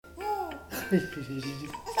Welcome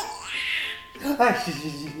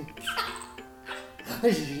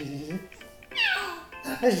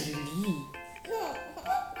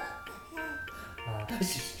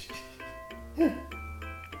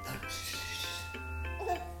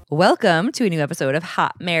to a new episode of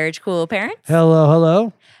Hot Marriage Cool Parents.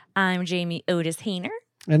 Hello. I'm Jamie Otis Hayner.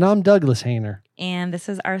 And I'm Douglas Hayner. And this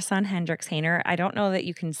is our son, Hendrix Hayner. I don't know that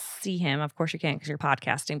you can see him. Of course you can't because you're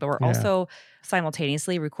podcasting, but we're also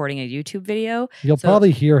simultaneously recording a YouTube video. You'll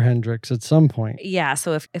probably hear Hendrix at some point. Yeah,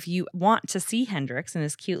 so if you want to see Hendrix in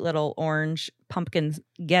his cute little orange pumpkin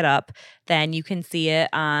getup, then you can see it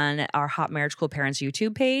on our Hot Marriage Cool Parents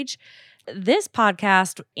YouTube page. This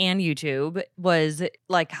podcast and YouTube was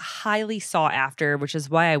like highly sought after, which is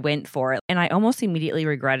why I went for it. And I almost immediately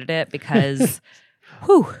regretted it because,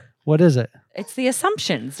 whew. What is it? It's the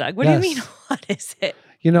assumptions, Doug. What do you mean? What is it?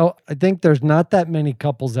 You know, I think there's not that many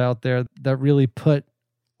couples out there that really put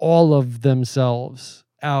all of themselves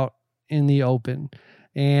out in the open.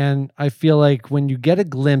 And I feel like when you get a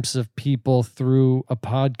glimpse of people through a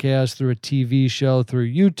podcast, through a TV show,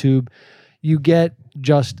 through YouTube, you get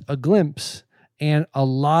just a glimpse, and a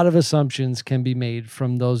lot of assumptions can be made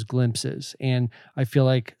from those glimpses. And I feel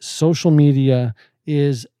like social media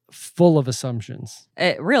is full of assumptions.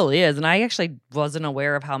 It really is. And I actually wasn't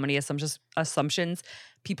aware of how many assumptions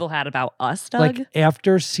people had about us, Doug. Like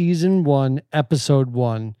after season 1, episode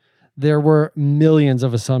 1, there were millions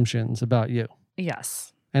of assumptions about you.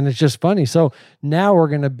 Yes. And it's just funny. So now we're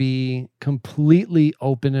going to be completely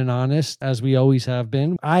open and honest, as we always have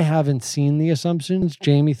been. I haven't seen the assumptions.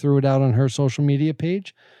 Jamie threw it out on her social media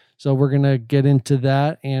page. So we're going to get into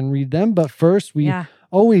that and read them. But first, we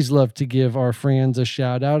always love to give our friends a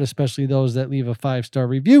shout out, especially those that leave a 5-star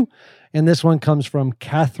review. And this one comes from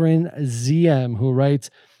Catherine ZM, who writes,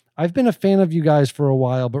 I've been a fan of you guys for a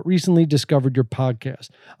while, but recently discovered your podcast.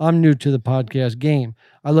 I'm new to the podcast game.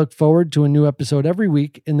 I look forward to a new episode every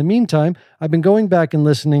week. In the meantime, I've been going back and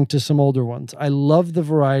listening to some older ones. I love the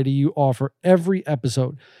variety you offer every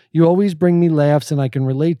episode. You always bring me laughs, and I can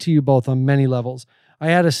relate to you both on many levels. I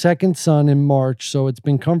had a second son in March, so it's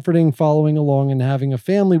been comforting following along and having a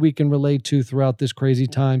family we can relate to throughout this crazy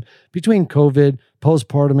time between COVID,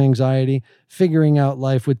 postpartum anxiety, figuring out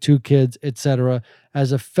life with 2 kids, etc.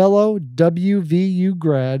 As a fellow WVU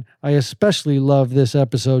grad, I especially love this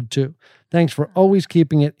episode too. Thanks for always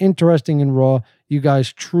keeping it interesting and raw. You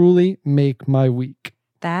guys truly make my week.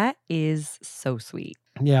 That is so sweet.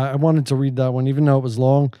 Yeah, I wanted to read that one, even though it was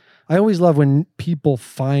long. I always love when people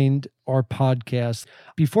find our podcast.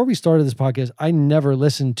 Before we started this podcast, I never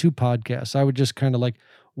listened to podcasts. I would just kind of like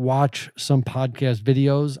watch some podcast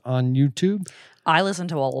videos on YouTube. I listen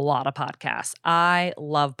to a lot of podcasts. I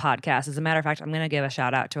love podcasts. As a matter of fact, I'm going to give a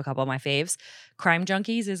shout out to a couple of my faves. Crime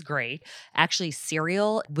Junkies is great. Actually,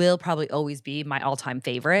 Serial will probably always be my all-time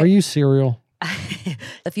favorite. Are you Serial?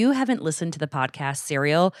 If you haven't listened to the podcast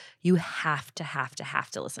Serial, you have to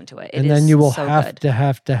listen to it. And then you will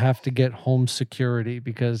have to get home security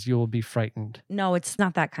because you will be frightened. No, it's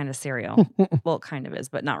not that kind of Serial. Well, it kind of is,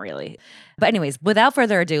 but not really. But anyways, without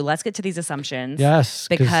further ado, let's get to these assumptions. Yes,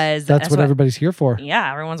 because that's what everybody's here for.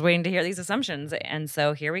 Yeah, everyone's waiting to hear these assumptions. And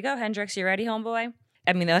so here we go, Hendrix. You ready, homeboy?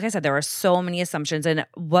 I mean, like I said, there were so many assumptions. And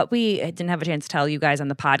what we didn't have a chance to tell you guys on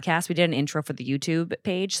the podcast, we did an intro for the YouTube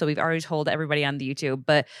page. So we've already told everybody on the YouTube.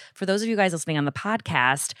 But for those of you guys listening on the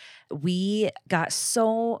podcast, we got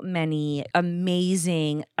so many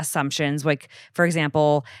amazing assumptions. Like, for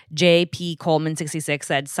example, JP Coleman 66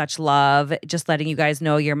 said, such love. Just letting you guys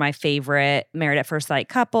know you're my favorite Married at First Sight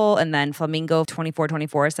couple. And then Flamingo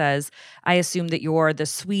 2424 says, I assume that you're the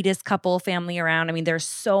sweetest couple family around. I mean, there's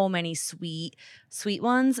so many sweet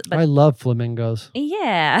ones. But I love flamingos.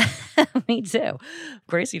 Yeah, me too.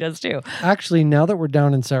 Gracie does too. Actually, now that we're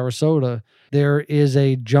down in Sarasota, there is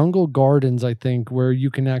a Jungle Gardens, I think, where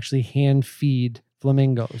you can actually hand feed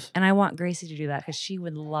flamingos. And I want Gracie to do that because she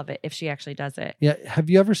would love it if she actually does it. Yeah. Have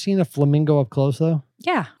you ever seen a flamingo up close, though?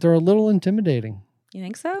 Yeah. They're a little intimidating. You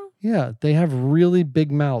think so? Yeah. They have really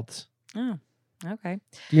big mouths. Oh, okay.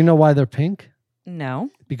 Do you know why they're pink? No.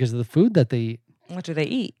 Because of the food that they eat. What do they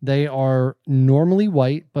eat? They are normally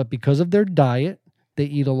white, but because of their diet, they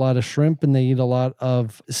eat a lot of shrimp and they eat a lot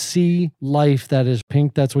of sea life that is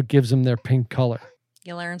pink. That's what gives them their pink color.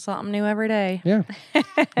 You learn something new every day. Yeah.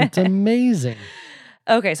 It's amazing.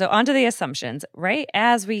 Okay, so on to the assumptions. Right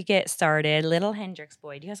as we get started, little Hendrix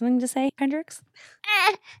boy, do you have something to say, Hendrix?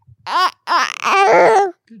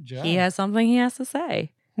 Good job. He has something he has to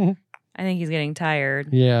say. I think he's getting tired.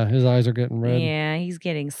 Yeah, his eyes are getting red. Yeah, he's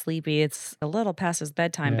getting sleepy. It's a little past his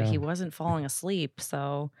bedtime, but he wasn't falling asleep.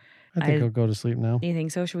 So I think he'll go to sleep now. You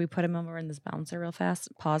think so? Should we put him over in this bouncer real fast?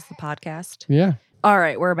 Pause the podcast. Yeah. All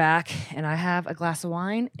right, we're back, and I have a glass of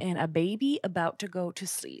wine and a baby about to go to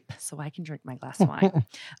sleep, so I can drink my glass of wine.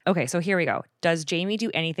 Okay, so here we go. Does Jamie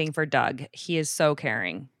do anything for Doug? He is so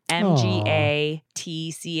caring. MGATCAT.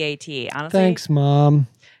 Honestly, Thanks, Mom.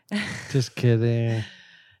 Just kidding.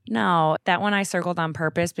 No, that one I circled on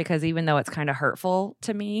purpose because even though it's kind of hurtful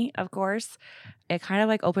to me, of course, it kind of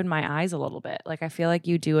like opened my eyes a little bit. Like I feel like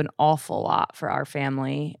you do an awful lot for our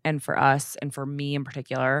family and for us and for me in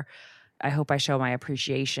particular. I hope I show my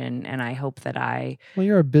appreciation, and I hope that Well,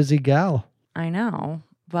 you're a busy gal. I know,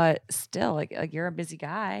 but still, like you're a busy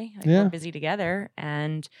guy. Like Yeah. We're busy together,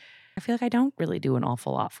 and I feel like I don't really do an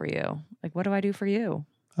awful lot for you. Like, what do I do for you?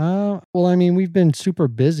 Well, I mean, we've been super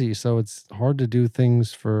busy, so it's hard to do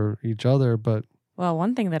things for each other, but Well,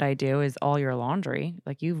 one thing that I do is all your laundry.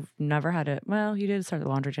 Like you've never had it. Well, you did start the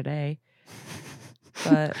laundry today,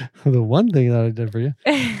 but the one thing that I did for you,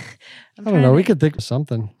 I don't know. We could think of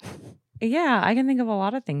something. Yeah, I can think of a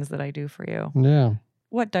lot of things that I do for you. Yeah.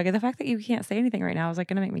 What, Doug? The fact that you can't say anything right now is like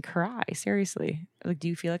going to make me cry. Seriously. Like, do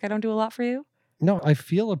you feel like I don't do a lot for you? No, I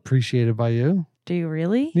feel appreciated by you. Do you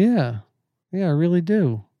really? Yeah. Yeah, I really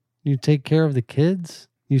do. You take care of the kids.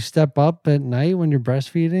 You step up at night when you're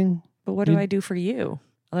breastfeeding. But what do I do for you?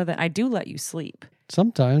 Other than I do let you sleep.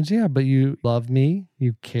 Sometimes, yeah, but you love me.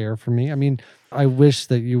 You care for me. I mean, I wish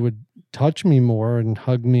that you would touch me more and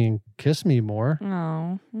hug me and kiss me more.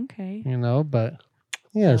 Oh, okay. You know, but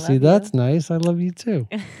yeah, I see, love that's you. nice. I love you too.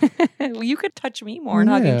 Well, you could touch me more and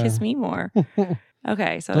hug and Yeah. kiss me more.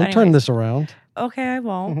 Okay, so Don't turn this around. Okay, I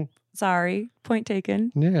won't. Sorry. Point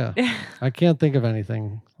taken. Yeah. I can't think of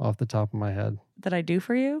anything off the top of my head, That I do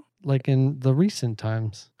for you? like in the recent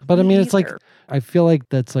times. But I Me mean, it's like, either. I feel like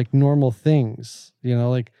that's like normal things, you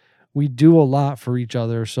know, like we do a lot for each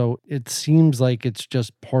other. So it seems like it's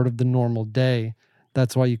just part of the normal day.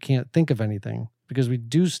 That's why you can't think of anything, because we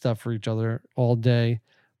do stuff for each other all day,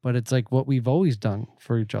 but it's like what we've always done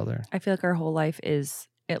for each other. I feel like our whole life is,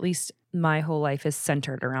 at least my whole life is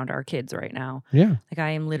centered around our kids right now. Yeah. Like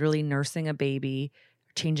I am literally nursing a baby,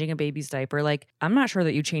 changing a baby's diaper. Like I'm not sure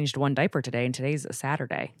that you changed one diaper today, and today's a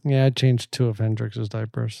Saturday. Yeah. I changed 2 of Hendrix's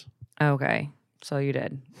diapers. Okay. So you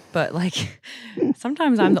did. But like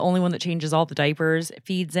sometimes I'm the only one that changes all the diapers,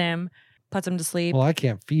 feeds him, puts him to sleep. Well, I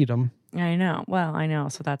can't feed them. I know. Well, I know.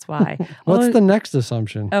 So that's why. What's Although- the next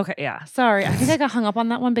assumption? Okay, yeah. Sorry. I think I got hung up on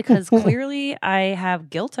that one because clearly I have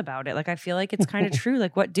guilt about it. Like I feel like it's kind of true.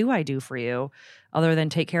 Like what do I do for you other than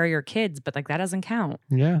take care of your kids? But like that doesn't count.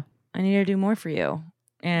 Yeah. I need to do more for you.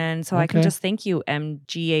 And so I can Okay. just thank you,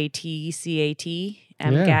 MGATCAT, Yeah.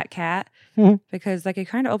 MGATCAT, Mhm. because like it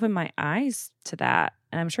kind of opened my eyes to that.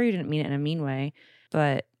 And I'm sure you didn't mean it in a mean way,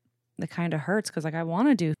 but it kind of hurts because like I want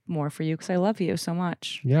to do more for you because I love you so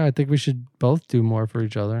much. Yeah. I think we should both do more for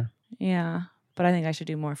each other. Yeah. But I think I should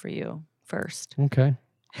do more for you first. Okay.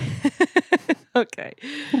 Okay.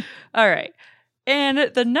 All right.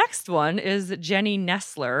 And the next one is Jenny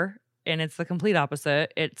Nestler, and it's the complete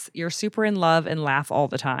opposite. It's you're super in love and laugh all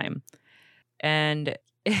the time. And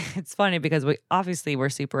it's funny because we're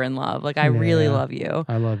super in love. Like I really Yeah. love you.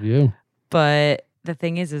 I love you. But the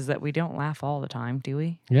thing is that we don't laugh all the time, do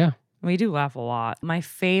we? Yeah. We do laugh a lot. My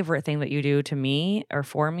favorite thing that you do to me or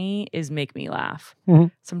for me is make me laugh. Mhm.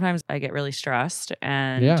 Sometimes I get really stressed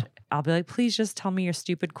and Yeah. I'll be like, please just tell me your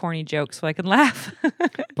stupid, corny jokes so I can laugh.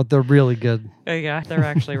 But they're really good. Yeah, they're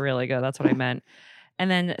actually really good. That's what I meant. And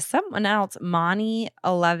then someone else,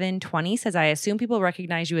 Moni1120 says, I assume people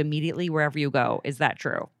recognize you immediately wherever you go. Is that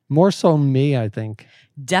true? More so me, I think.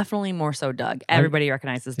 Definitely more so Doug. Everybody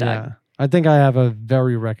recognizes Doug. Yeah. I think I have a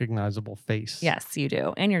very recognizable face. Yes, you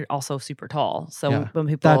do. And you're also super tall. So Yeah, when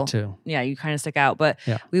people That too. yeah, you kind of stick out. But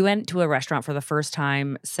Yeah. we went to a restaurant for the first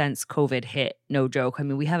time since COVID hit. No joke. I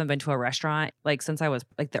mean, we haven't been to a restaurant like since I was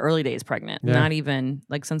like the early days pregnant, Yeah. not even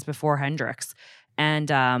like since before Hendrix.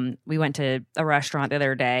 And we went to a restaurant the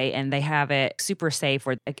other day and they have it super safe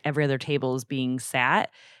where like every other table is being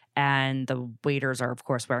sat. And the waiters are, of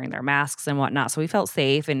course, wearing their masks and whatnot. So we felt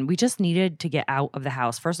safe and we just needed to get out of the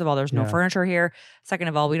house. First of all, there's no Yeah. furniture here. Second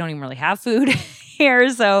of all, we don't even really have food here.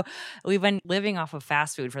 So we've been living off of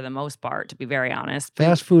fast food for the most part, to be very honest.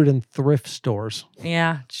 Fast food and thrift stores.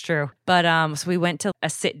 Yeah, it's true. But so we went to a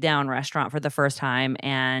sit down restaurant for the first time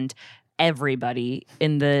and everybody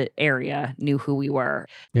in the area knew who we were.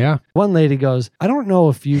 Yeah. One lady goes, I don't know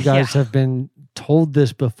if you guys have been told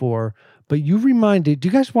this before, but do you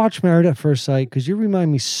guys watch Married at First Sight? Because you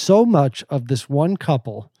remind me so much of this one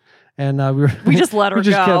couple. And We just let her we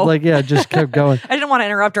just go. just kept going. I didn't want to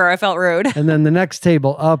interrupt her. I felt rude. And then the next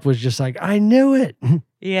table up was just like, I knew it.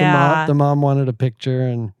 Yeah. The mom wanted a picture,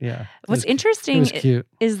 and What's interesting cute.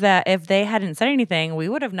 is that if they hadn't said anything, we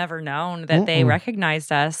would have never known that they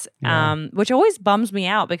recognized us, which always bums me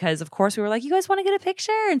out because, of course, we were like, you guys want to get a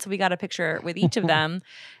picture? And so we got a picture with each of them.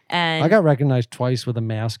 And I got recognized twice with a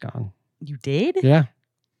mask on. You did? Yeah.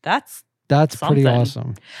 That's pretty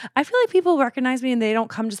awesome. I feel like people recognize me and they don't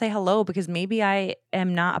come to say hello because maybe I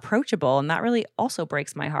am not approachable. And that really also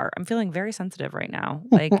breaks my heart. I'm feeling very sensitive right now.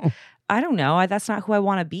 Like, I don't know. That's not who I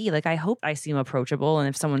want to be. Like, I hope I seem approachable. And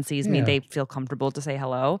if someone sees me, they feel comfortable to say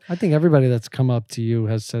hello. I think everybody that's come up to you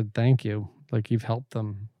has said thank you. Like, you've helped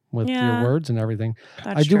them with your words and everything.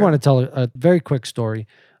 I do want to tell a very quick story.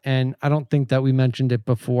 And I don't think that we mentioned it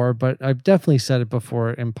before, but I've definitely said it before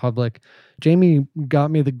in public. Jamie got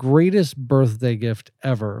me the greatest birthday gift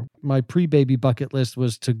ever. My pre-baby bucket list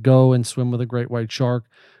was to go and swim with a great white shark,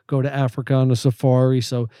 go to Africa on a safari.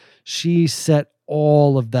 So she set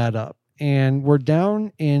all of that up. And we're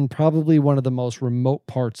down in probably one of the most remote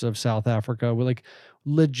parts of South Africa. We're like,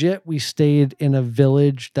 legit, we stayed in a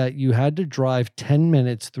village that you had to drive 10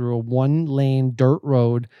 minutes through a 1-lane dirt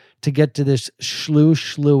road to get to this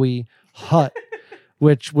shluey hut,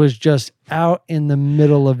 which was just out in the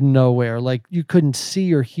middle of nowhere. Like, you couldn't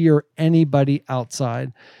see or hear anybody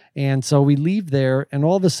outside. And so we leave there, and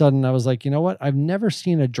all of a sudden I was like, you know what? I've never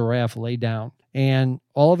seen a giraffe lay down. And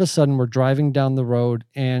all of a sudden we're driving down the road,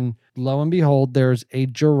 and lo and behold, there's a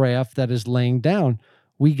giraffe that is laying down.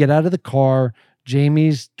 We get out of the car.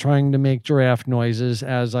 Jamie's trying to make giraffe noises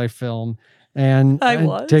as I film and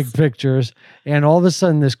take pictures. And all of a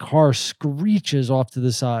sudden, this car screeches off to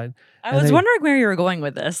the side. I was wondering where you were going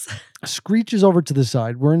with this. Screeches over to the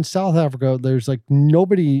side. We're in South Africa. There's like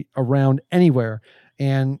nobody around anywhere.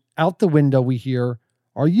 And out the window, we hear,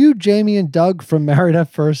 "Are you Jamie and Doug from Married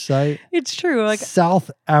at First Sight?" It's true. Like South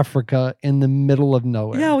Africa in the middle of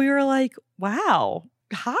nowhere. Yeah, we were like, wow.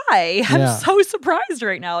 Hi. I'm so surprised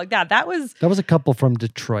right now. Like that was a couple from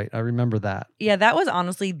Detroit. I remember that. Yeah, that was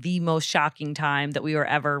honestly the most shocking time that we were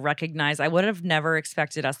ever recognized. I would have never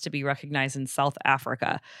expected us to be recognized in South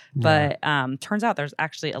Africa. But turns out there's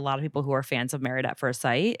actually a lot of people who are fans of Married at First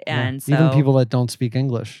Sight. And so, even people that don't speak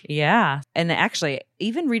English. Yeah. And actually,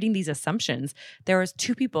 even reading these assumptions, there was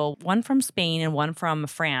 2 people, one from Spain and one from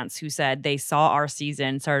France, who said they saw our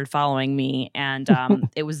season, started following me, and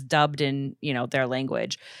it was dubbed in, their language.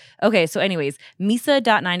 Okay, so anyways,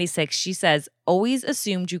 Misa.96, she says, always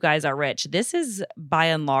assumed you guys are rich. This is by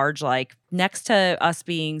and large, like, next to us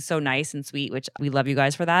being so nice and sweet, which we love you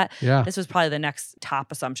guys for that. Yeah. This was probably the next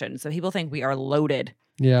top assumption. So people think we are loaded.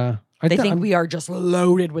 Yeah. They think we are just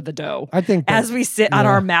loaded with the dough. I think that, as we sit on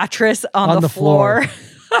our mattress on the floor.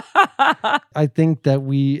 I think that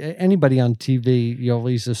anybody on TV, you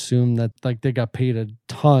always assume that like they got paid a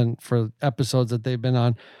ton for episodes that they've been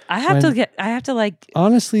on. I have to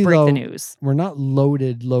honestly break though, the news. We're not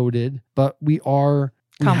loaded, but we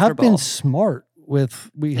have been smart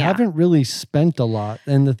we haven't really spent a lot.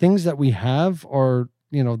 And the things that we have are,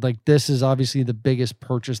 like, this is obviously the biggest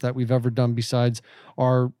purchase that we've ever done besides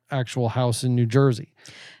our actual house in New Jersey.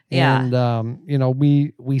 Yeah. And,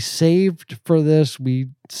 we saved for this. We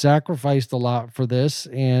sacrificed a lot for this,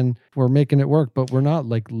 and we're making it work, but we're not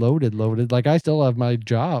like loaded. Like, I still have my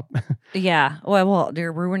job. Yeah. Well,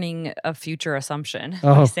 you're ruining a future assumption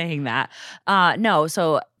by saying that. No.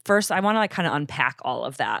 So first, I want to kind of unpack all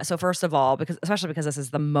of that. So first of all, especially because this is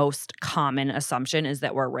the most common assumption, is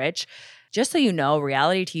that we're rich. Just so you know,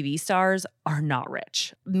 reality TV stars are not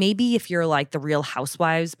rich. Maybe if you're like the Real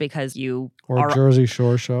Housewives because you or a Jersey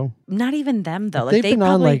Shore show. Not even them though. Like, they've been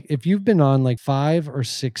on like, if you've been on like 5 or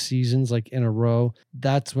 6 seasons like in a row,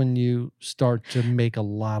 that's when you start to make a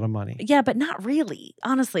lot of money. Yeah, but not really.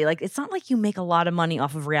 Honestly, like, it's not like you make a lot of money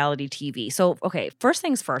off of reality TV. So, okay, first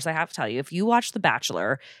things first, I have to tell you, if you watch The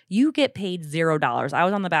Bachelor, you get paid $0. I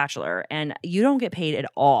was on The Bachelor, and you don't get paid at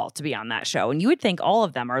all to be on that show. And you would think all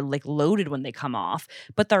of them are like loaded when they come off,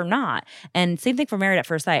 but they're not. And same thing for Married at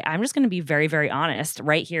First Sight. I'm just going to be very, very honest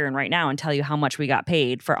right here and right now and tell you how much we got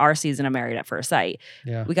paid for our season of Married at First Sight.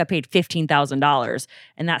 Yeah. We got paid $15,000.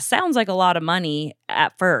 And that sounds like a lot of money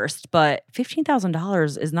at first, but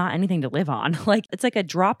 $15,000 is not anything to live on. Like, it's like a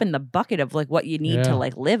drop in the bucket of like what you need to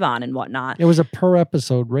like live on and whatnot. It was a per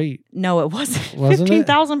episode rate. No, it wasn't.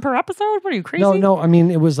 15,000 per episode? What are you, crazy? No. I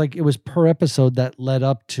mean, it was per episode that led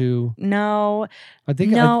up to. No. I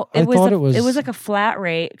think it was like a flat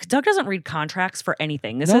rate. Doug doesn't read contracts for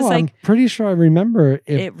anything. This is like, I'm pretty sure I remember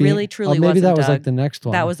it really truly maybe wasn't that was Doug. like the next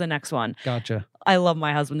one. That was the next one. Gotcha. I love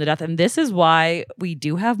my husband to death. And this is why we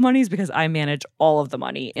do have money, is because I manage all of the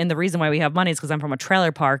money. And the reason why we have money is because I'm from a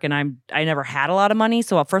trailer park and I never had a lot of money.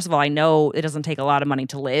 So first of all, I know it doesn't take a lot of money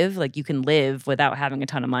to live. Like you can live without having a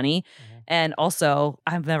ton of money. And also,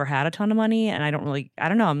 I've never had a ton of money and I don't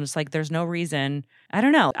know. I'm just like, there's no reason. I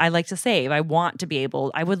don't know. I like to save. I would love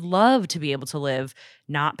to be able to live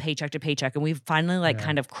not paycheck to paycheck. And we've finally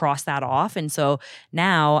kind of crossed that off. And so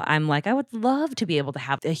now I'm like, I would love to be able to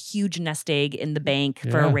have a huge nest egg in the bank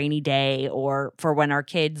for a rainy day or for when our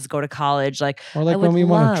kids go to college. Like, or like when we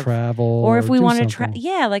want to travel. Or if we want to travel.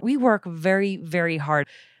 Yeah, like we work very, very hard.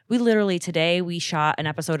 We literally today we shot an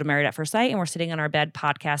episode of Married at First Sight and we're sitting on our bed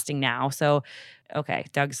podcasting now. So, okay,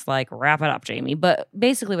 Doug's like, wrap it up, Jamie. But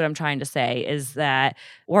basically what I'm trying to say is that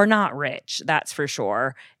we're not rich, that's for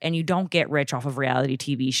sure. And you don't get rich off of reality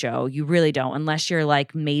TV show. You really don't, unless you're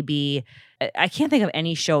like maybe, I can't think of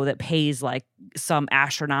any show that pays like some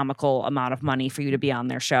astronomical amount of money for you to be on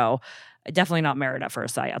their show. Definitely not Married at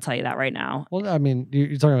First Sight. I'll tell you that right now. Well, I mean,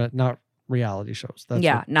 you're talking about not reality shows.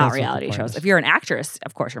 Not reality shows. If you're an actress,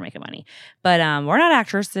 of course you're making money. But we're not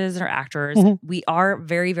actresses or actors. Mm-hmm. We are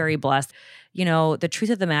very, very blessed. You know, the truth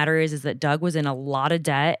of the matter is that Doug was in a lot of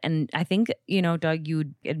debt. And I think, you know, Doug,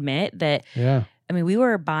 you'd admit that, I mean, we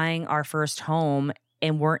were buying our first home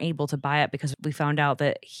and weren't able to buy it because we found out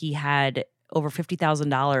that he had over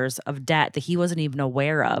 $50,000 of debt that he wasn't even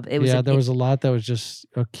aware of. There was a lot that was just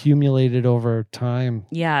accumulated over time.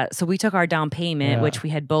 Yeah. So we took our down payment, which we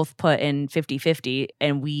had both put in 50-50,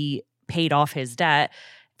 and we paid off his debt.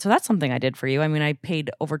 So that's something I did for you. I mean, I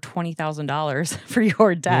paid over $20,000 for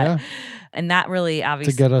your debt. Yeah. And that really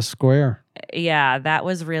obviously. To get us square. Yeah. That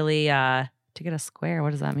was really, to get us square.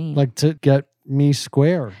 What does that mean? Like to get me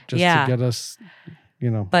square. Just to get us,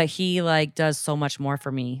 you know. But he like does so much more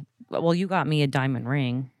for me. Well, you got me a diamond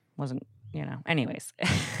ring. Wasn't, you know. Anyways,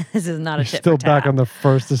 this is not a tip still for tat. Back on the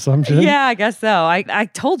first assumption? Yeah, I guess so. I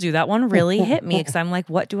told you that one really hit me because I'm like,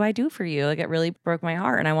 what do I do for you? Like it really broke my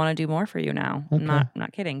heart and I want to do more for you now. Okay. I'm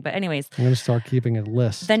not kidding. But anyways. I'm going to start keeping a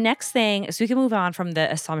list. The next thing, so we can move on from the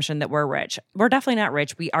assumption that we're rich. We're definitely not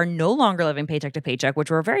rich. We are no longer living paycheck to paycheck, which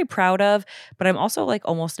we're very proud of. But I'm also like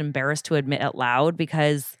almost embarrassed to admit out loud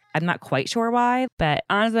because I'm not quite sure why. But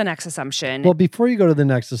on to the next assumption. Well, before you go to the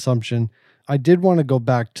next assumption, I did want to go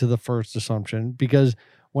back to the first assumption because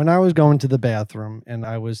when I was going to the bathroom and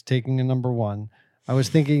I was taking a number one, I was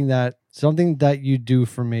thinking that something that you do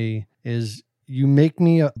for me is you make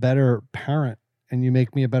me a better parent and you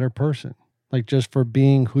make me a better person, like just for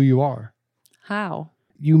being who you are. How?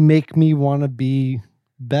 You make me want to be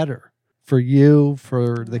better for you,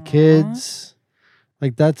 for the kids.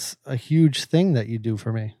 Like that's a huge thing that you do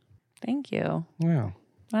for me. Thank you. Yeah.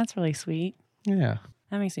 That's really sweet. Yeah.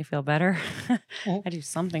 That makes me feel better. I do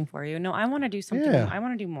something for you. No, I want to do something. Yeah. I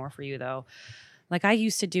want to do more for you, though. Like, I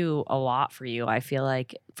used to do a lot for you. I feel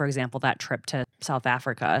like, for example, that trip to South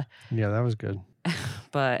Africa. Yeah, that was good.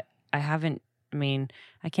 But I haven't, I mean,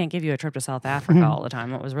 I can't give you a trip to South Africa all the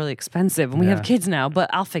time. It was really expensive. And we have kids now, but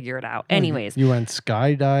I'll figure it out. Anyways. You went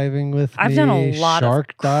skydiving with me. I've done a lot of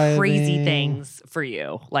diving. Crazy things for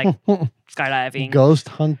you. Like skydiving. Ghost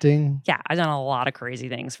hunting. Yeah, I've done a lot of crazy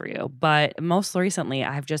things for you. But most recently,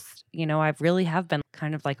 I've just, you know, I've really have been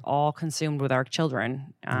kind of like all consumed with our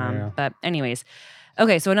children. But anyways.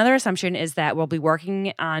 Okay, so another assumption is that we'll be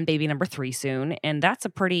working on baby number 3 soon. And that's a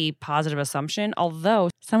pretty positive assumption.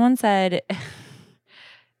 Although someone said...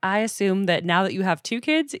 I assume that now that you have 2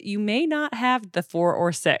 kids, you may not have the 4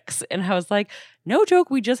 or 6. And I was like, no joke.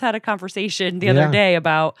 We just had a conversation the other day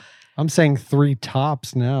about. I'm saying 3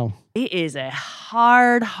 tops now. It is a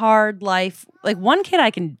hard life. Like 1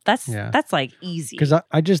 kid, that's like easy. Because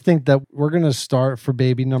I just think that we're going to start for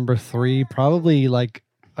baby number 3, probably like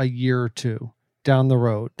a year or 2 down the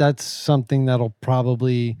road. That's something that'll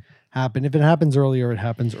probably happen. If it happens earlier, it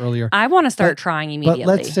happens earlier. I want to start trying immediately. But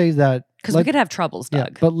let's say that. Because we could have troubles, Doug.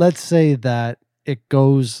 Yeah, but let's say that it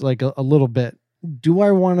goes like a little bit. Do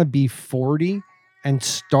I want to be 40 and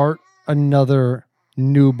start another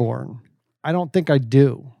newborn? I don't think I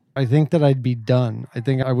do. I think that I'd be done. I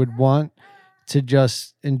think I would want to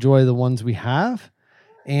just enjoy the ones we have.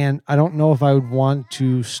 And I don't know if I would want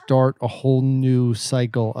to start a whole new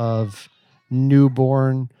cycle of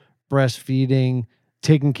newborn, breastfeeding,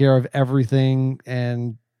 taking care of everything,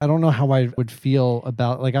 and I don't know how I would feel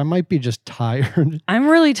about, like, I might be just tired. I'm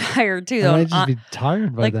really tired too, though. I might just be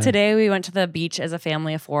tired by like then. Today we went to the beach as a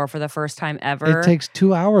family of 4 for the first time ever. It takes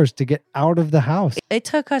 2 hours to get out of the house. It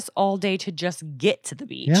took us all day to just get to the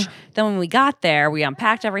beach. Yeah. Then when we got there, we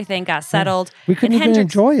unpacked everything, got settled. We couldn't even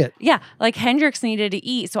enjoy it. Yeah, like Hendrix needed to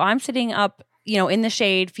eat. So I'm sitting up in the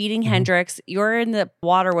shade, feeding Mhm. Hendrix. You're in the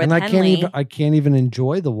water with And Henley. I can't even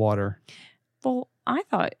enjoy the water. Well, I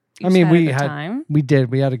thought I mean, had a good time.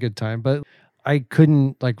 We had a good time, but I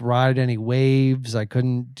couldn't like ride any waves. I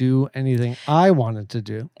couldn't do anything I wanted to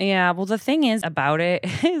do. Yeah, well, the thing is about it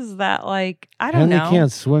is that, like, I don't And know. they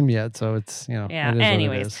can't swim yet, so it's, Yeah, it is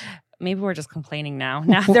anyways. what it is. Maybe we're just complaining now.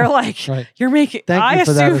 Now they're like, Right. you're making. Thank you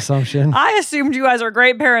for that assumption. I assumed you guys are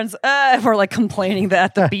great parents. We're like complaining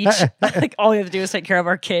that at the beach, like all we have to do is take care of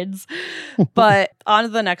our kids. But on to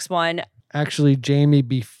the next one. Actually, Jamie,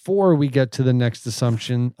 before we get to the next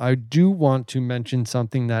assumption, I do want to mention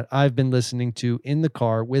something that I've been listening to in the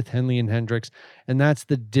car with Henley and Hendrix, and that's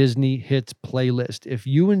the Disney Hits playlist. If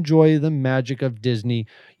you enjoy the magic of Disney,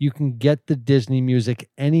 you can get the Disney music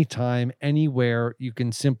anytime, anywhere. You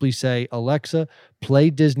can simply say, Alexa,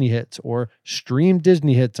 play Disney Hits, or stream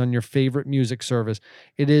Disney Hits on your favorite music service.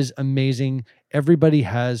 It is amazing. Everybody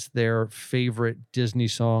has their favorite Disney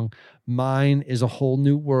song. Mine is A Whole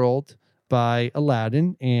New World by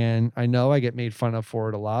Aladdin, and I know I get made fun of for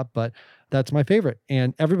it a lot, but that's my favorite,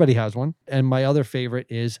 and everybody has one. And my other favorite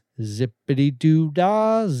is Zippity Doo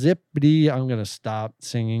Dah, Zippity. I'm gonna stop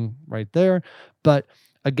singing right there, but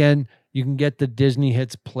again, you can get the Disney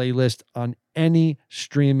Hits playlist on any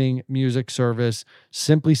streaming music service.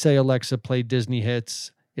 Simply say, Alexa, play Disney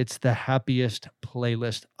Hits. It's the happiest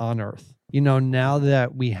playlist on earth. Now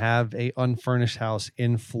that we have a unfurnished house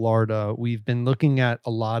in Florida, we've been looking at a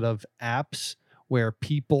lot of apps where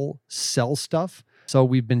people sell stuff. So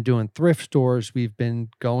we've been doing thrift stores. We've been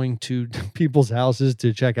going to people's houses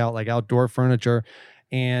to check out like outdoor furniture.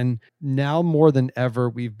 And now more than ever,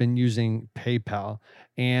 we've been using PayPal.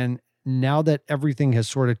 And now that everything has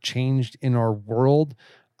sort of changed in our world,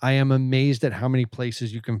 I am amazed at how many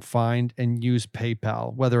places you can find and use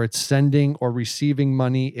PayPal. Whether it's sending or receiving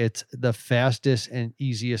money, it's the fastest and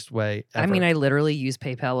easiest way ever. I mean, I literally use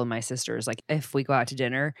PayPal with my sisters. Like, if we go out to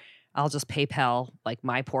dinner, I'll just PayPal like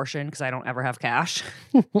my portion because I don't ever have cash.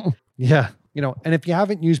 Yeah. And if you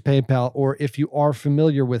haven't used PayPal, or if you are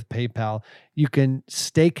familiar with PayPal, you can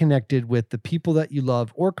stay connected with the people that you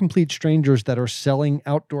love or complete strangers that are selling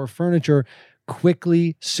outdoor furniture.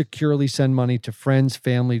 Quickly, securely send money to friends,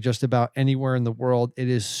 family, just about anywhere in the world. It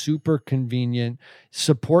is super convenient.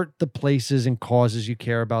 Support the places and causes you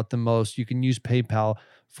care about the most. You can use PayPal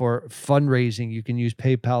for fundraising. You can use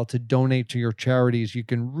PayPal to donate to your charities. You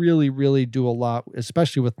can really, really do a lot,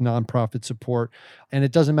 especially with nonprofit support. And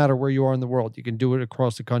it doesn't matter where you are in the world. You can do it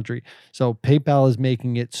across the country. So PayPal is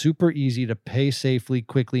making it super easy to pay safely,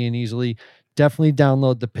 quickly, and easily. Definitely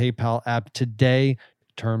download the PayPal app today.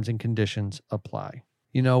 Terms and conditions apply.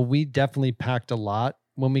 We definitely packed a lot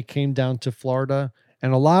when we came down to Florida,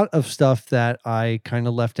 and a lot of stuff that I kind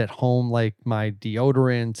of left at home, like my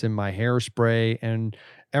deodorants and my hairspray and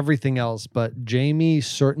everything else. But Jamie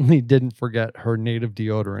certainly didn't forget her Native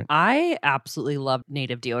deodorant. I absolutely love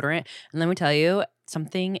Native deodorant. And let me tell you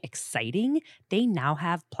something exciting. They now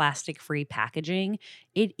have plastic-free packaging.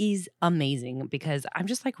 It is amazing because I'm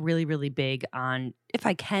just like really, really big on if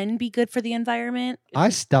I can be good for the environment. I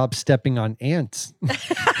stopped stepping on ants.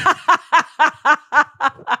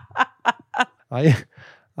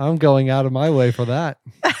 I'm going out of my way for that.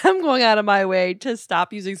 I'm going out of my way to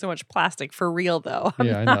stop using so much plastic for real, though.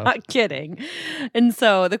 I'm not kidding. And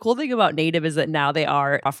so the cool thing about Native is that now they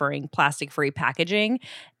are offering plastic-free packaging,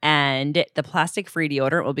 and the plastic-free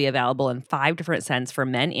deodorant will be available in 5 different scents for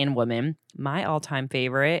men and women. My all-time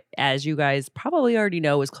favorite, as you guys probably already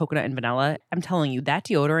know, is coconut and vanilla. I'm telling you, that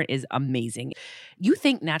deodorant is amazing. You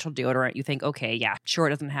think natural deodorant, you think, okay, yeah, sure,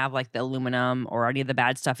 it doesn't have like the aluminum or any of the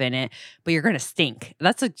bad stuff in it, but you're going to stink.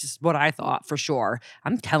 That's just what I thought for sure.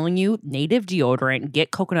 I'm telling you, Native deodorant,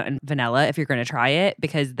 get coconut and vanilla if you're going to try it,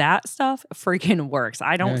 because that stuff freaking works.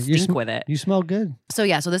 I don't stink with it. You smell good. So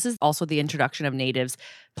this is also the introduction of Native's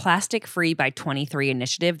Plastic Free by 23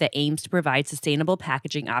 initiative that aims to provide sustainable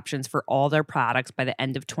packaging options for all their products by the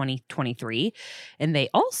end of 2023. And they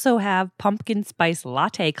also have pumpkin spice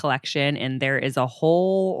latte collection, and there is a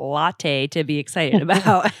whole latte to be excited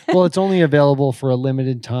about. Well, it's only available for a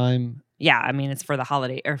limited time. Yeah, I mean, it's for the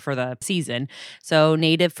holiday or for the season. So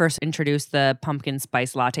Native first introduced the pumpkin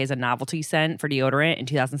spice latte as a novelty scent for deodorant in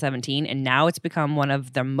 2017, and now it's become one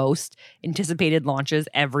of the most anticipated launches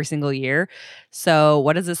every single year. So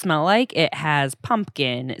what does it smell like? It has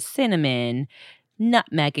pumpkin, cinnamon,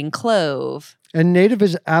 nutmeg, and clove. And Native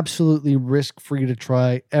is absolutely risk-free to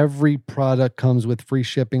try. Every product comes with free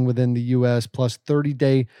shipping within the US, plus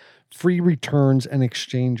 30-day free returns and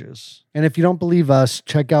exchanges. And if you don't believe us,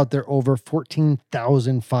 check out their over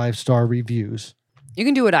 14,000 5-star reviews. You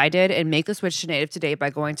can do what I did and make the switch to Native today by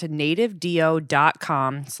going to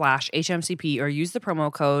nativedeo.com/HMCP or use the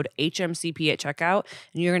promo code HMCP at checkout,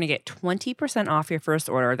 and you're going to get 20% off your first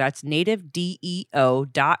order. That's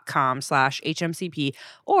nativedeo.com/HMCP,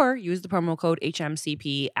 or use the promo code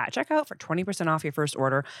HMCP at checkout for 20% off your first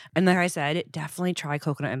order. And like I said, definitely try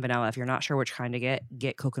coconut and vanilla. If you're not sure which kind to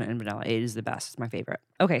get coconut and vanilla. It is the best. It's my favorite.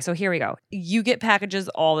 Okay, so here we go. You get packages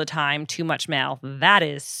all the time, too much mail. That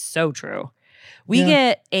is so true. We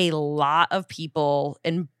get a lot of people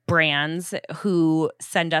and brands who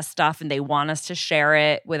send us stuff and they want us to share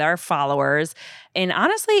it with our followers. And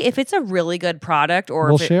honestly, if it's a really good product or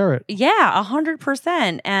we'll share it. Yeah,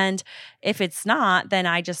 100%. And if it's not, then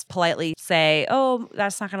I just politely say, oh,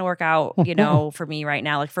 that's not going to work out, for me right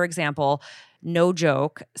now. Like, for example, no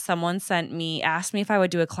joke, someone asked me if I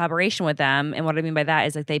would do a collaboration with them. And what I mean by that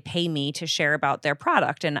is like they pay me to share about their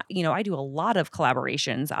product. And, I do a lot of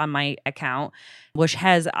collaborations on my account, which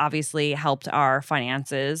has obviously helped our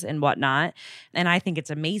finances and whatnot. And I think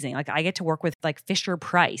it's amazing. Like I get to work with like Fisher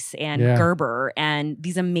Price and Gerber and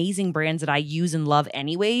these amazing brands that I use and love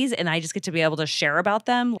anyways. And I just get to be able to share about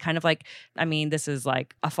them. Kind of like, this is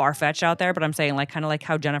like a far-fetched out there, but I'm saying like kind of like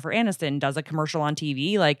how Jennifer Aniston does a commercial on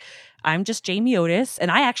TV. Like I'm just Jamie Otis and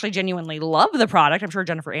I actually genuinely love the product. I'm sure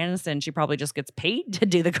Jennifer Aniston, she probably just gets paid to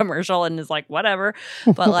do the commercial and is like, whatever.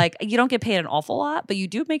 But like you don't get paid an awful lot, but you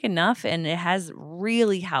do make enough and it has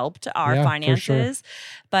really helped our finances.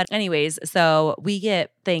 But anyways, so we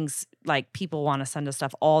get things like people want to send us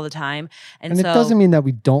stuff all the time. And it doesn't mean that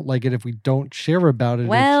we don't like it if we don't share about it.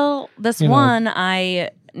 Well,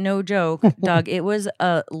 no joke, Doug, it was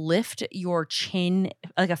a lift your chin,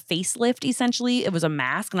 like a facelift, essentially. It was a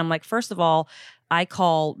mask. And I'm like, first of all, I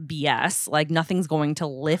call BS. Like nothing's going to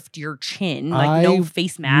lift your chin. Like no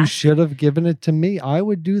face mask. You should have given it to me. I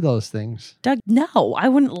would do those things. Doug, no, I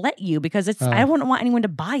wouldn't let you because I wouldn't want anyone to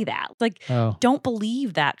buy that. Like don't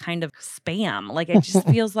believe that kind of spam. Like it just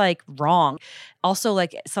feels like wrong. Also,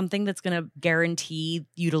 like something that's going to guarantee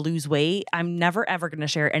you to lose weight. I'm never, ever going to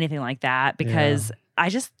share anything like that because I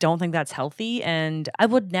just don't think that's healthy. And I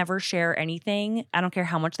would never share anything. I don't care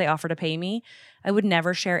how much they offer to pay me. I would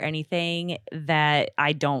never share anything that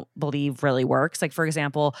I don't believe really works. Like, for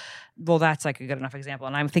example, well, that's like a good enough example.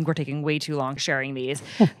 And I think we're taking way too long sharing these.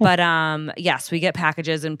 But yes, we get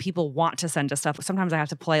packages and people want to send us stuff. Sometimes I have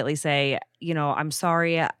to politely say, I'm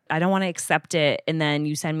sorry, I don't want to accept it. And then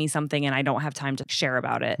you send me something and I don't have time to share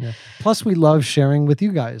about it. Yeah. Plus, we love sharing with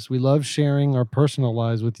you guys. We love sharing our personal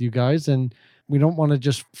lives with you guys. And we don't want to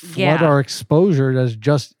just flood our exposure as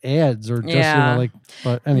just ads or just,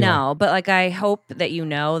 but anyway. No, but like I hope that you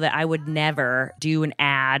know that I would never do an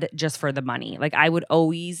ad just for the money. Like I would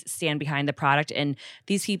always stand behind the product. And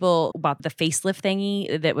these people bought the facelift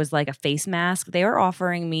thingy that was like a face mask. They were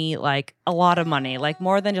offering me like a lot of money, like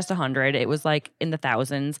more than just 100. It was like in the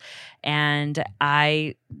thousands. And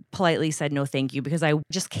I politely said no thank you because I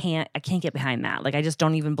can't get behind that. Like I just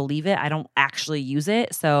don't even believe it. I don't actually use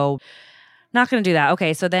it. So not going to do that.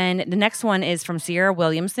 Okay, so then the next one is from Sierra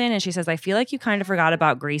Williamson, and she says, I feel like you kind of forgot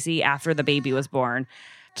about Gracie after the baby was born.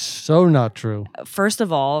 So not true. First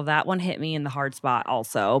of all, that one hit me in the hard spot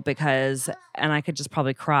also because, and I could just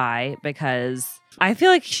probably cry because I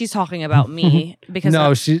feel like she's talking about me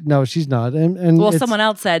because she's not. And well, someone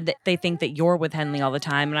else said that they think that you're with Henley all the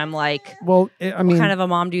time, and I'm like, well, what kind of a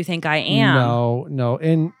mom do you think I am? No,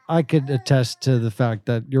 and I could attest to the fact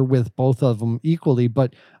that you're with both of them equally,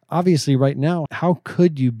 but obviously right now, how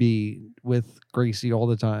could you be with Gracie all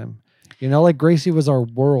the time? Like Gracie was our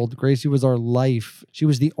world. Gracie was our life. She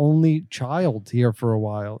was the only child here for a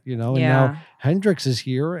while, and now Hendrix is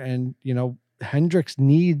here and, Hendrix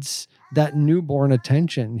needs that newborn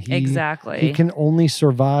attention. Exactly. He can only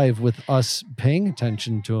survive with us paying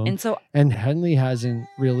attention to him. And Henley hasn't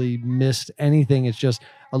really missed anything. It's just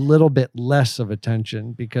a little bit less of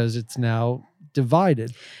attention because it's now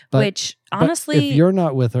divided. Which honestly, if you're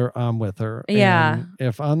not with her, I'm with her. Yeah. And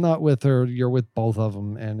if I'm not with her, you're with both of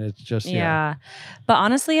them. And it's just, But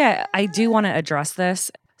honestly, I do want to address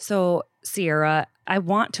this. So Sierra, I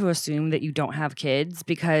want to assume that you don't have kids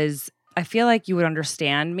because I feel like you would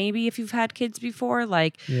understand maybe if you've had kids before.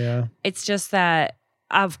 Like, it's just that,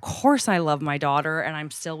 of course, I love my daughter and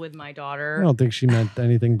I'm still with my daughter. I don't think she meant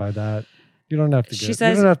anything by that. You don't have to. She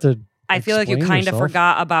says, you don't have to. I feel like you kind of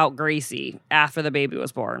forgot about Gracie after the baby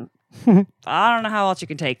was born. I don't know how else you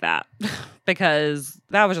can take that because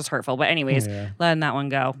that was just hurtful. But anyways, letting that one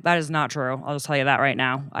go. That is not true. I'll just tell you that right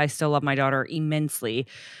now. I still love my daughter immensely.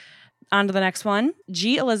 On to the next one.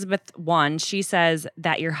 G. Elizabeth 1, she says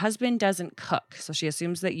that your husband doesn't cook. So she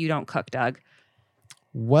assumes that you don't cook, Doug.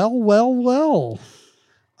 Well.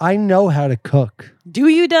 I know how to cook. Do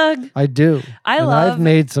you, Doug? I do. I've I've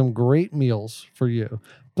made some great meals for you.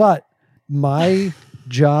 But my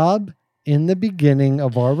job in the beginning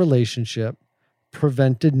of our relationship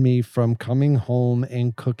prevented me from coming home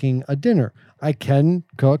and cooking a dinner. I can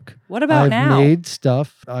cook. What about now? I've made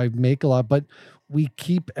stuff. I make a lot, but we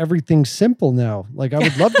keep everything simple now. Like I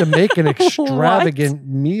would love to make an extravagant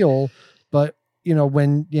meal, but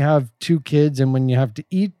when you have 2 kids and when you have to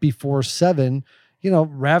eat before 7,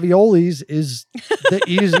 raviolis is the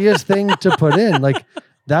easiest thing to put in. Like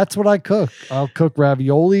that's what I cook. I'll cook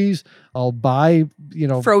raviolis. I'll buy,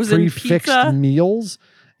 frozen prefixed pizza meals,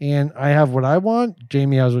 and I have what I want.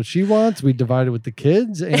 Jamie has what she wants. We divide it with the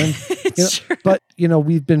kids, and but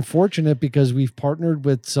we've been fortunate because we've partnered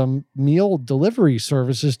with some meal delivery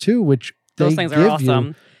services too, which those things are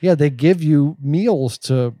awesome. They give you meals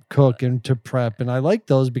to cook and to prep, and I like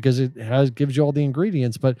those because it gives you all the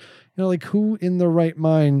ingredients. But like who in the right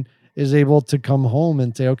mind is able to come home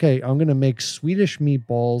and say, okay, I'm going to make Swedish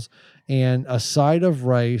meatballs and a side of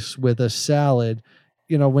rice with a salad,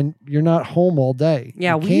 when you're not home all day.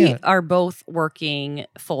 Yeah, we are both working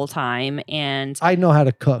full time, and I know how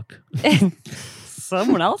to cook.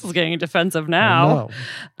 Someone else is getting defensive now.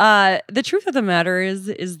 The truth of the matter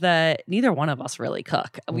is that neither one of us really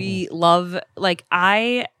cook. We love,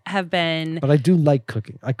 I have been. But I do like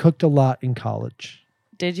cooking. I cooked a lot in college.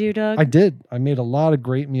 Did you, Doug? I did. I made a lot of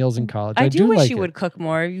great meals in college. I do wish like you would cook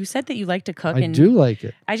more. You said that you like to cook. I do like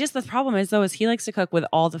it. The problem is though, he likes to cook with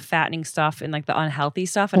all the fattening stuff and like the unhealthy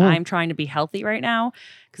stuff. And I'm trying to be healthy right now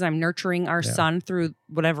because I'm nurturing our son through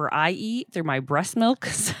whatever I eat, through my breast milk.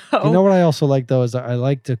 So you know what I also like though, is I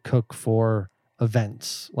like to cook for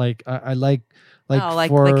events. Like I like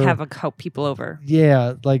have people over.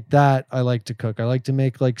 Yeah, like that. I like to cook. I like to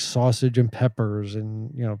make like sausage and peppers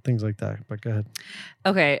and things like that. But go ahead.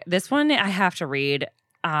 Okay, this one I have to read.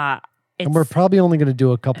 And we're probably only going to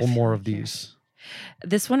do a couple more of these.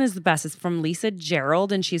 This one is the best. It's from Lisa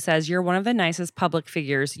Gerald, and she says, "You're one of the nicest public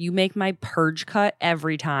figures. You make my purge cut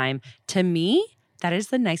every time. To me, that is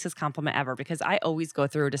the nicest compliment ever because I always go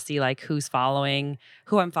through to see like who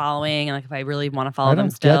I'm following, and like if I really want to follow them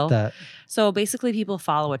still. Get that. So basically, people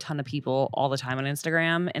follow a ton of people all the time on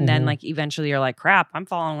Instagram, and then like eventually you're like, crap, I'm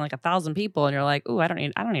following like 1,000 people, and you're like, ooh, I don't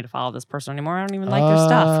need to follow this person anymore. I don't even like their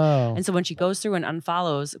stuff. And so when she goes through and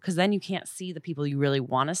unfollows, because then you can't see the people you really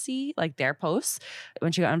want to see, like their posts.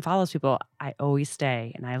 When she unfollows people, I always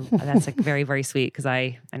stay, and that's like very very sweet because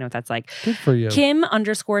I know what that's like. Good for you.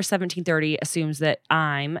 Kim_1730 assumes that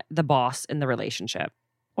I'm the boss in the relationship.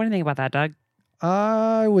 What do you think about that, Doug?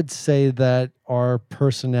 I would say that our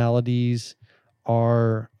personalities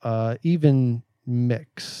are even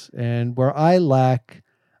mix, and where I lack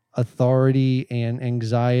authority and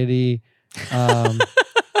anxiety,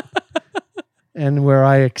 and where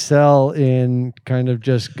I excel in kind of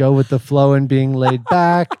just go with the flow and being laid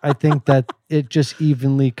back, I think that it just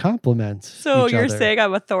evenly complements. So each you're other. saying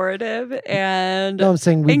I'm authoritative and no, I'm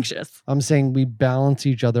saying anxious. I'm saying we balance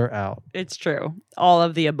each other out. It's true. All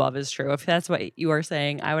of the above is true. If that's what you are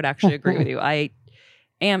saying, I would actually agree with you. I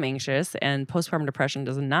am anxious, and postpartum depression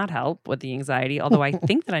does not help with the anxiety, although I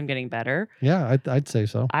think that I'm getting better. Yeah, I'd say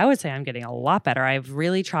so. I would say I'm getting a lot better. I've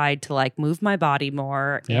really tried to like move my body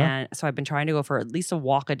more. Yeah. And so I've been trying to go for at least a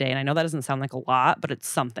walk a day. And I know that doesn't sound like a lot, but it's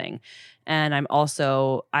something. And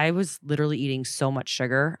I was literally eating so much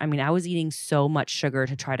sugar. I mean, I was eating so much sugar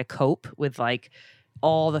to try to cope with like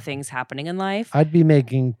all the things happening in life. I'd be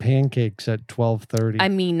making pancakes at 12:30. I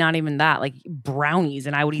mean, not even that, like brownies.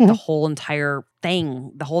 And I would eat the whole entire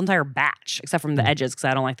thing, the whole entire batch, except from the edges, because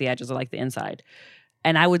I don't like the edges. I like the inside.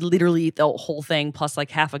 And I would literally eat the whole thing plus like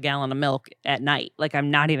half a gallon of milk at night. Like, I'm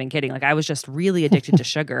not even kidding. Like, I was just really addicted to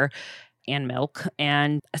sugar and milk.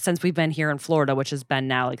 And since we've been here in Florida, which has been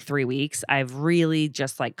now like 3 weeks, I've really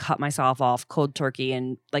just like cut myself off cold turkey.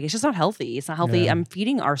 And like, it's just not healthy. It's not healthy. Yeah. I'm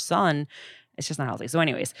feeding our son. It's just not healthy. So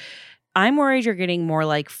anyways, I'm worried you're getting more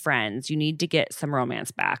like friends. You need to get some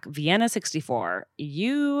romance back. Vienna 64,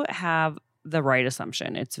 you have the right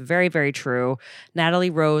assumption. It's very, very true. Natalie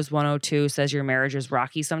Rose 102 says your marriage is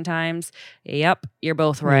rocky sometimes. Yep, you're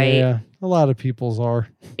both right. Yeah, a lot of people's are.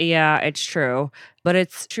 Yeah, it's true. But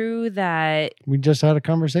it's true that we just had a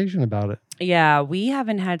conversation about it. Yeah, we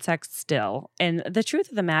haven't had sex still. And the truth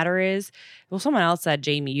of the matter is, well, someone else said,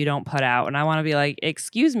 Jamie, you don't put out. And I want to be like,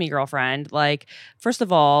 excuse me, girlfriend. Like, first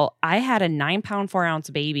of all, I had a 9-pound, 4-ounce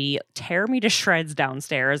baby tear me to shreds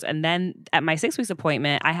downstairs. And then at my 6 weeks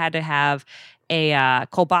appointment, I had to have a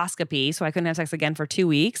colposcopy, so I couldn't have sex again for 2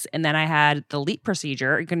 weeks. And then I had the LEEP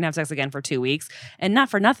procedure. I couldn't have sex again for 2 weeks. And not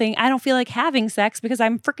for nothing, I don't feel like having sex because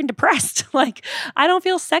I'm freaking depressed. Like, I don't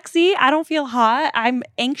feel sexy. I don't feel hot. I'm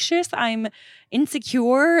anxious. I'm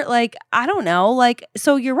insecure. Like, I don't know. Like,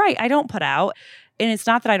 so you're right. I don't put out. And it's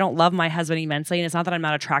not that I don't love my husband immensely. And it's not that I'm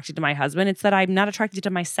not attracted to my husband. It's that I'm not attracted to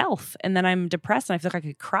myself. And then I'm depressed and I feel like I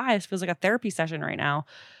could cry. It feels like a therapy session right now.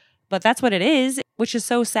 But that's what it is, which is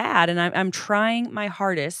so sad. And I'm trying my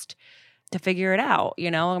hardest to figure it out. You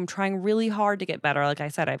know, I'm trying really hard to get better. Like I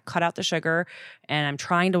said, I've cut out the sugar and I'm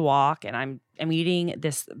trying to walk, and I'm eating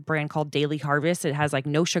this brand called Daily Harvest. It has like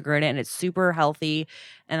no sugar in it and it's super healthy.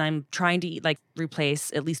 And I'm trying to eat, like,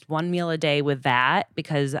 replace at least one meal a day with that,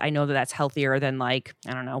 because I know that that's healthier than, like,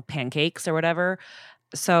 I don't know, pancakes or whatever.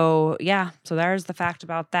 So yeah, so there's the fact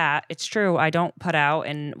about that. It's true. I don't put out,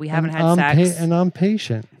 and we haven't had sex. And I'm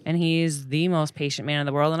patient. And he's the most patient man in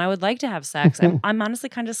the world. And I would like to have sex. I'm honestly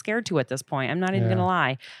kind of scared to at this point. I'm not even going to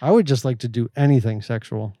lie. I would just like to do anything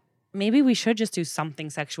sexual. Maybe we should just do something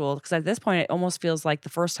sexual, because at this point, it almost feels like the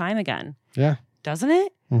first time again. Yeah. Doesn't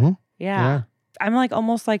it? Mm-hmm. Yeah. I'm like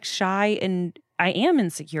almost like shy, and I am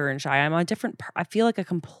insecure and shy. I feel like a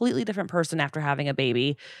completely different person after having a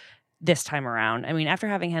baby this time around. I mean, after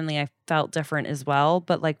having Henley, I felt different as well,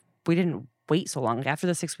 but like we didn't wait so long. Like after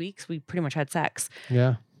the 6 weeks, we pretty much had sex.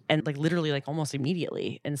 Yeah. And like literally like almost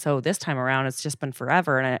immediately. And so this time around, it's just been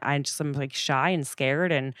forever. And I'm like shy and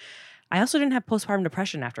scared. And I also didn't have postpartum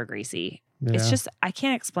depression after Gracie. Yeah. It's just, I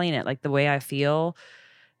can't explain it, like the way I feel.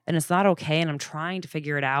 And it's not okay. And I'm trying to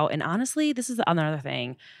figure it out. And honestly, this is another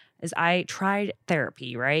thing, is I tried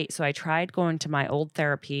therapy, right? So I tried going to my old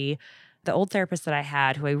therapy. The old therapist that I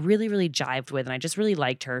had, who I really, really jived with, and I just really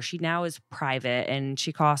liked her. She now is private and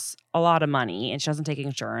she costs a lot of money and she doesn't take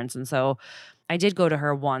insurance. And so I did go to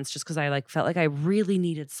her once just because I like felt like I really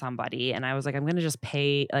needed somebody. And I was like, I'm going to just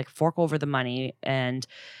pay, like, fork over the money. But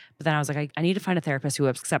then I was like, I need to find a therapist who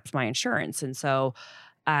accepts my insurance. And so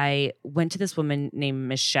I went to this woman named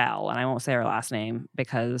Michelle, and I won't say her last name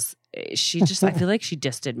because she just, I feel like she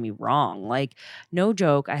just did me wrong. Like, no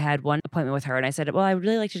joke. I had one appointment with her and I said, well, I would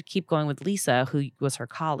really like to keep going with Lisa, who was her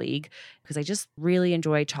colleague, because I just really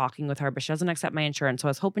enjoy talking with her, but she doesn't accept my insurance. So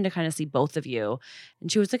I was hoping to kind of see both of you.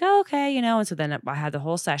 And she was like, oh, okay, you know. And so then I had the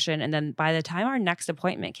whole session. And then by the time our next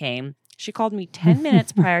appointment came, she called me 10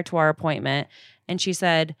 minutes prior to our appointment. And she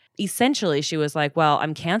said, essentially, she was like, well,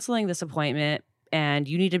 I'm canceling this appointment and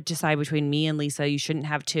you need to decide between me and Lisa. You shouldn't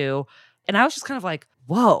have two. And I was just kind of like,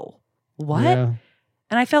 whoa, what? Yeah.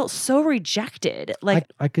 And I felt so rejected. Like,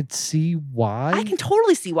 I could see why. I can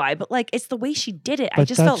totally see why, but like, it's the way she did it. But I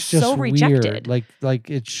just felt so rejected. Like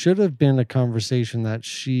it should have been a conversation that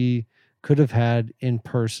she could have had in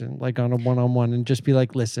person, like on a one-on-one, and just be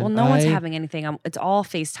like, listen. Well, no one's having anything. It's all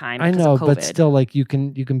FaceTime. I know, but still, like, you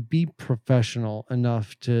can be professional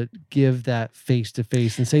enough to give that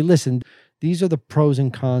face-to-face and say, listen, these are the pros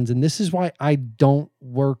and cons, and this is why I don't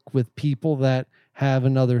work with people that have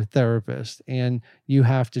another therapist, and you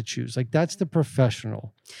have to choose. Like, that's the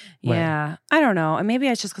professional way. Yeah. I don't know. And maybe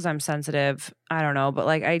it's just because I'm sensitive. I don't know. But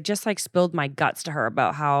like, I just like spilled my guts to her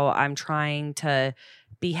about how I'm trying to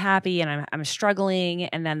be happy and I'm struggling.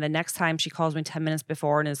 And then the next time she calls me 10 minutes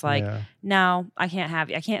before and is like, no, I can't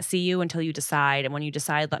have you. I can't see you until you decide. And when you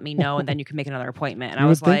decide, let me know. And then you can make another appointment. And I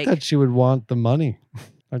was like, that she would want the money.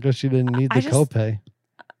 I guess she didn't need the copay.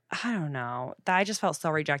 I don't know. I just felt so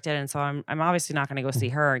rejected. And so I'm obviously not going to go see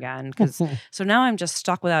her again. Because so now I'm just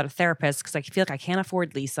stuck without a therapist because I feel like I can't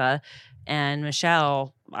afford Lisa. And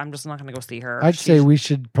Michelle, I'm just not going to go see her. I'd say we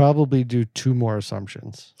should probably do 2 more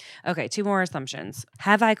assumptions. Okay, 2 more assumptions.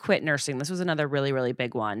 Have I quit nursing? This was another really, really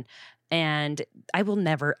big one. And I will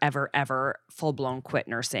never, ever, ever full-blown quit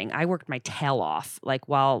nursing. I worked my tail off, like,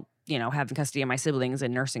 while, you know, having custody of my siblings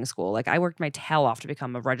in nursing school. Like, I worked my tail off to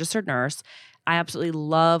become a registered nurse. I absolutely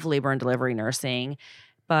love labor and delivery nursing.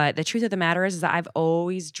 But the truth of the matter is that I've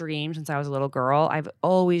always dreamed since I was a little girl. I've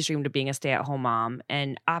always dreamed of being a stay-at-home mom.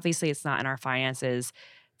 And obviously it's not in our finances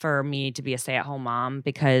for me to be a stay-at-home mom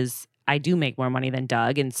because I do make more money than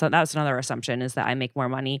Doug. And so that's another assumption, is that I make more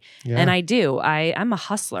money. Yeah. And I do. I'm a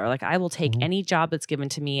hustler. Like, I will take any job that's given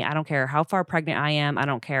to me. I don't care how far pregnant I am. I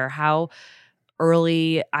don't care how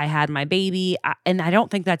early I had my baby. And I don't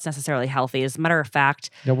think that's necessarily healthy. As a matter of fact,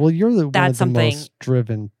 yeah, well, you're one of the most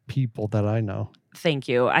driven people that I know. Thank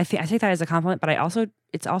you. I take that as a compliment, but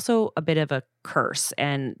it's also a bit of a curse.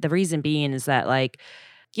 And the reason being is that, like,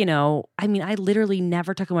 you know, I mean, I literally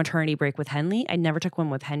never took a maternity break with Henley. I never took one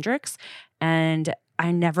with Hendrix. And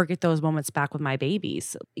I never get those moments back with my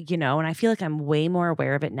babies, you know, and I feel like I'm way more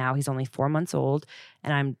aware of it now. He's only 4 months old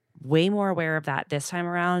and I'm way more aware of that this time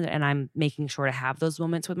around, and I'm making sure to have those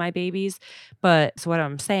moments with my babies. But so what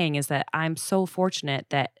I'm saying is that I'm so fortunate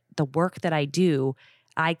that the work that I do,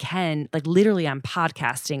 I can, like, literally I'm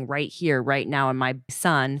podcasting right here, right now, and my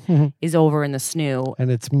son is over in the snoo.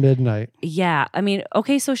 And it's midnight. Yeah. I mean,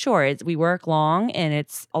 okay, so sure, we work long and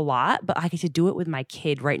it's a lot, but I get to do it with my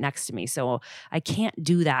kid right next to me. So I can't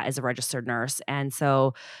do that as a registered nurse. And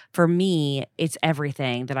so for me, it's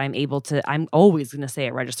everything that I'm able to, I'm always going to say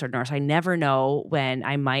a registered nurse. I never know when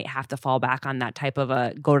I might have to fall back on that type of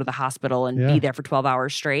a go to the hospital and Yeah. be there for 12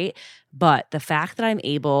 hours straight. But the fact that I'm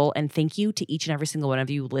able, and thank you to each and every single one of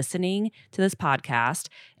you listening to this podcast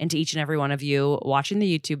and to each and every one of you watching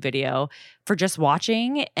the YouTube video for just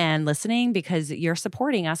watching and listening, because you're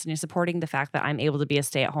supporting us and you're supporting the fact that I'm able to be a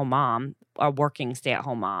stay-at-home mom, a working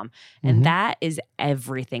stay-at-home mom. And that is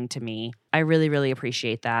everything to me. I really, really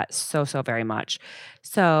appreciate that so, so very much.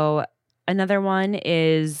 So another one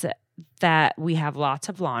is that we have lots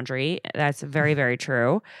of laundry. That's very, very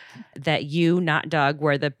true. That you, not Doug,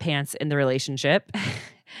 wear the pants in the relationship.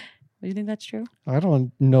 Do you think that's true? I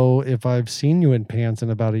don't know if I've seen you in pants in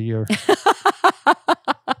about a year.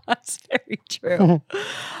 That's very true.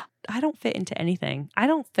 I don't fit into anything. I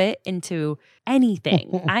don't fit into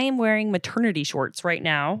anything. I am wearing maternity shorts right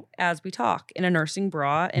now as we talk, in a nursing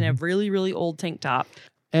bra and a really, really old tank top.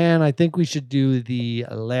 And I think we should do the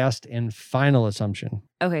last and final assumption.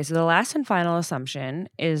 Okay, so the last and final assumption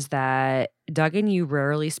is that Doug and you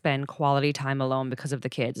rarely spend quality time alone because of the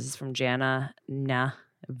kids. This is from Jana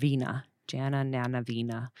Navina. Jana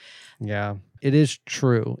Nanavina. Yeah, it is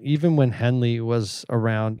true. Even when Henley was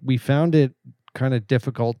around, we found it kind of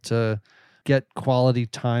difficult to get quality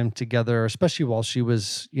time together, especially while she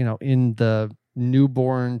was, in the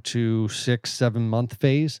newborn to 6-7 month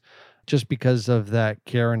phase, just because of that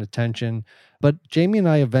care and attention. But Jamie and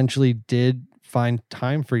I eventually did find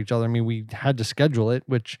time for each other. I mean, we had to schedule it,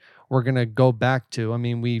 which we're going to go back to. I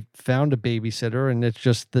mean, we found a babysitter, and it's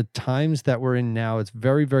just the times that we're in now, it's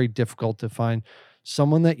very, very difficult to find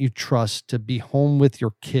someone that you trust to be home with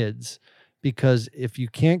your kids, because if you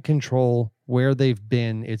can't control where they've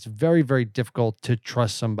been, it's very, very difficult to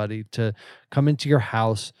trust somebody to come into your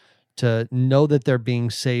house, to know that they're being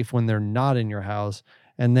safe when they're not in your house,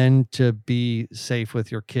 and then to be safe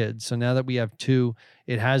with your kids. So now that we have two,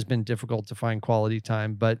 it has been difficult to find quality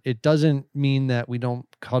time, but it doesn't mean that we don't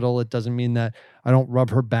cuddle. It doesn't mean that I don't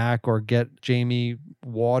rub her back or get Jamie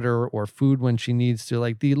water or food when she needs to.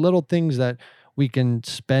 Like, the little things that we can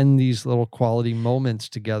spend these little quality moments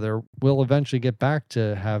together, we'll eventually get back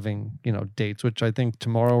to having, dates, which I think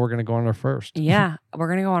tomorrow we're going to go on our first. Yeah, we're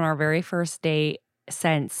going to go on our very first date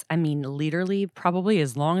since, literally probably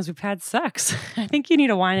as long as we've had sex. I think you need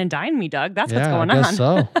to wine and dine me, Doug. That's what's going I guess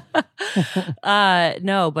on. So.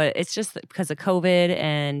 No, but it's just because of COVID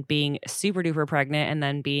and being super duper pregnant and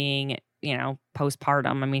then being,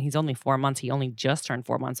 postpartum. I mean, he's only 4 months. He only just turned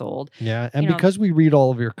 4 months old. Yeah. And because we read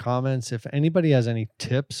all of your comments, if anybody has any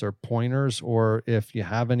tips or pointers, or if you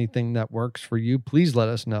have anything that works for you, please let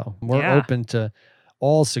us know. We're open to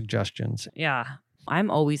all suggestions. Yeah.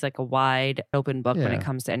 I'm always like a wide open book when it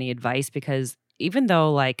comes to any advice, because even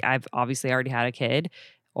though I've obviously already had a kid,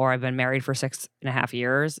 or I've been married for 6.5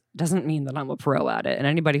 years, doesn't mean that I'm a pro at it. And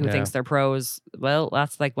anybody who thinks they're pros, well,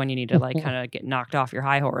 that's like when you need to kind of get knocked off your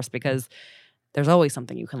high horse, because there's always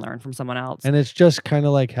something you can learn from someone else. And it's just kind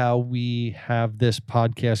of like how we have this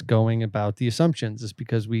podcast going about the assumptions, is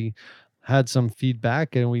because we had some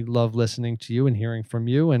feedback and we love listening to you and hearing from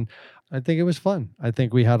you. And I think it was fun. I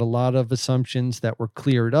think we had a lot of assumptions that were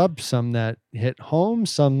cleared up, some that hit home,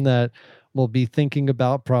 some that we'll be thinking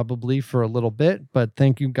about probably for a little bit. But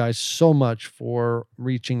thank you guys so much for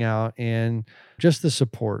reaching out and just the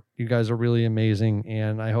support. You guys are really amazing.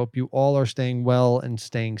 And I hope you all are staying well and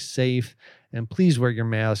staying safe. And please wear your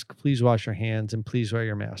mask. Please wash your hands, and please wear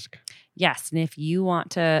your mask. Yes. And if you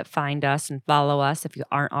want to find us and follow us, if you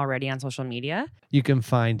aren't already on social media, you can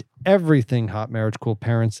find everything Hot Marriage Cool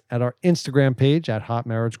Parents at our Instagram page at Hot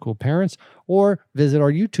Marriage Cool Parents, or visit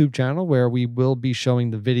our YouTube channel, where we will be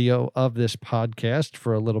showing the video of this podcast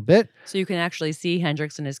for a little bit. So you can actually see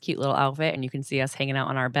Hendrix in his cute little outfit, and you can see us hanging out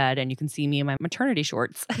on our bed, and you can see me in my maternity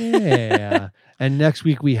shorts. Yeah. And next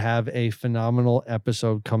week we have a phenomenal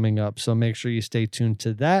episode coming up. So make sure you stay tuned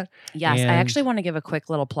to that. Yes. I actually want to give a quick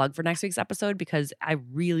little plug for next week's episode, because I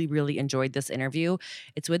really, really enjoyed this interview.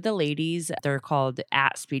 It's with the ladies. They're called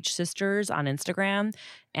 @Speech Sisters on Instagram,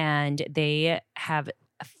 and they have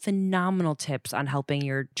phenomenal tips on helping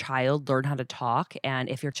your child learn how to talk. And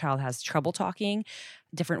if your child has trouble talking,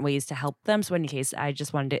 different ways to help them. So in any case, I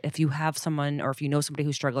just wanted to, if you have someone or if you know somebody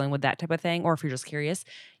who's struggling with that type of thing, or if you're just curious,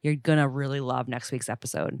 you're going to really love next week's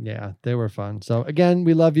episode. Yeah, they were fun. So again,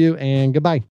 we love you and goodbye.